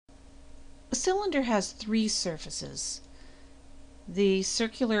A cylinder has three surfaces. The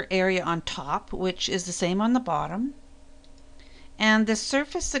circular area on top, which is the same on the bottom, and the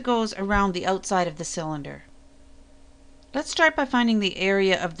surface that goes around the outside of the cylinder. Let's start by finding the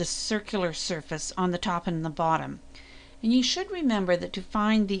area of the circular surface on the top and the bottom. And you should remember that to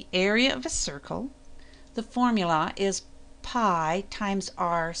find the area of a circle, the formula is pi times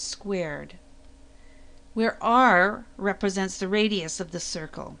r squared, where r represents the radius of the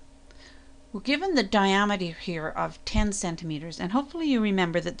circle. We're given the diameter here of 10 centimeters, and hopefully you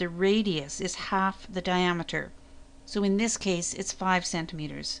remember that the radius is half the diameter. So in this case, it's 5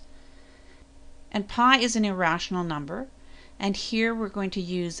 centimeters. And pi is an irrational number, and here we're going to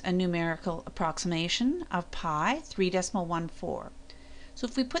use a numerical approximation of pi, 3.14. So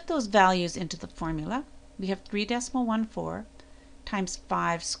if we put those values into the formula, we have 3.14 times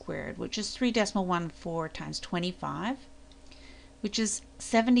 5 squared, which is 3.14 times 25, which is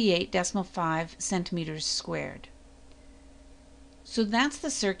 78.5 centimeters squared. So that's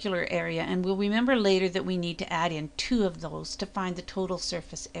the circular area, and we'll remember later that we need to add in 2 of those to find the total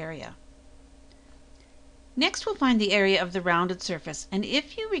surface area. Next we'll find the area of the rounded surface, and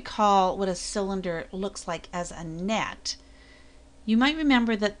if you recall what a cylinder looks like as a net, you might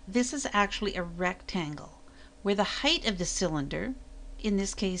remember that this is actually a rectangle, where the height of the cylinder, in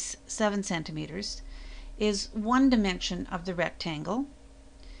this case 7 centimeters, is one dimension of the rectangle,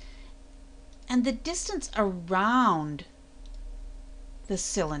 and the distance around the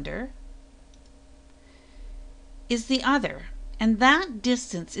cylinder is the other, and that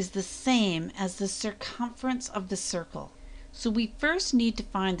distance is the same as the circumference of the circle. So we first need to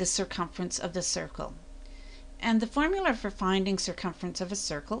find the circumference of the circle, and the formula for finding circumference of a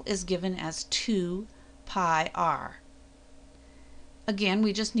circle is given as 2 pi r. Again,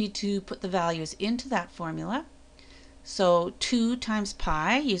 we just need to put the values into that formula. So 2 times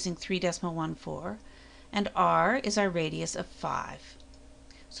pi using 3.14, and r is our radius of 5.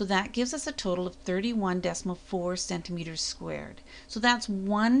 So that gives us a total of 31.4 centimeters squared. So that's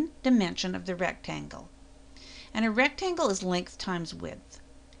one dimension of the rectangle. And a rectangle is length times width.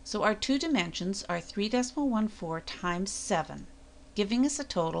 So our two dimensions are 3.14 times 7, giving us a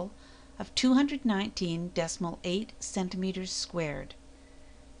total of 219.8 centimeters squared.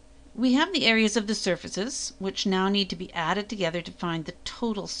 We have the areas of the surfaces, which now need to be added together to find the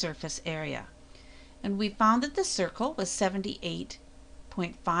total surface area. And we found that the circle was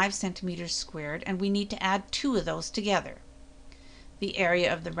 78.5 centimeters squared, and we need to add 2 of those together. The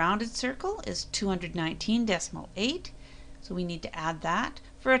area of the rounded circle is 219.8, so we need to add that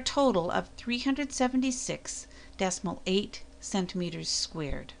for a total of 376.8 centimeters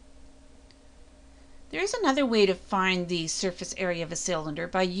squared. There is another way to find the surface area of a cylinder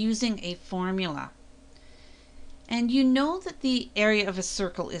by using a formula. And you know that the area of a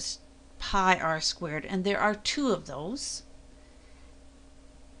circle is pi r squared, and there are 2 of those.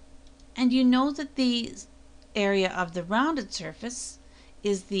 And you know that the area of the rounded surface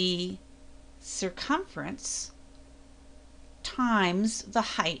is the circumference times the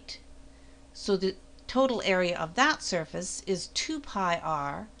height. So the total area of that surface is 2 pi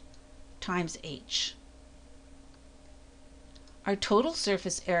r times h. Our total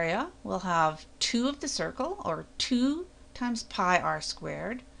surface area will have 2 of the circle, or 2 times pi r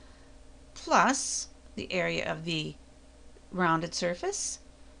squared, plus the area of the rounded surface,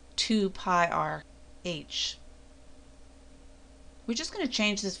 2 pi r h. We're just going to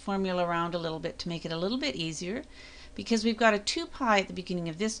change this formula around a little bit to make it a little bit easier, because we've got a 2 pi at the beginning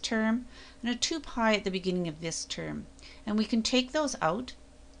of this term and a 2 pi at the beginning of this term. And we can take those out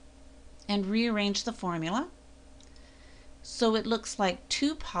and rearrange the formula. So it looks like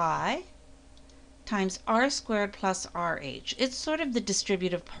 2 pi times r squared plus rh. It's sort of the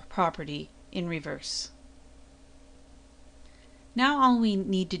distributive property in reverse. Now all we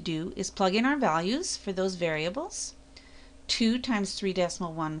need to do is plug in our values for those variables. 2 times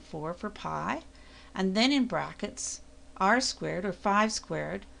 3.14 for pi, and then in brackets r squared, or 5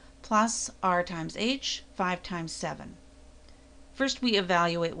 squared, plus r times h, 5 times 7. First we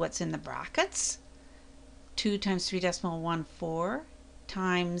evaluate what's in the brackets. 2 times 3.14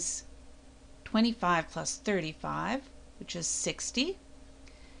 times 25 plus 35, which is 60,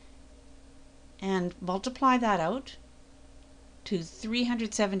 and multiply that out to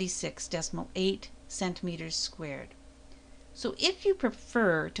 376.8 centimeters squared. So if you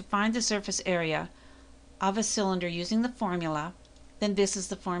prefer to find the surface area of a cylinder using the formula, then this is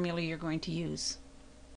the formula you're going to use.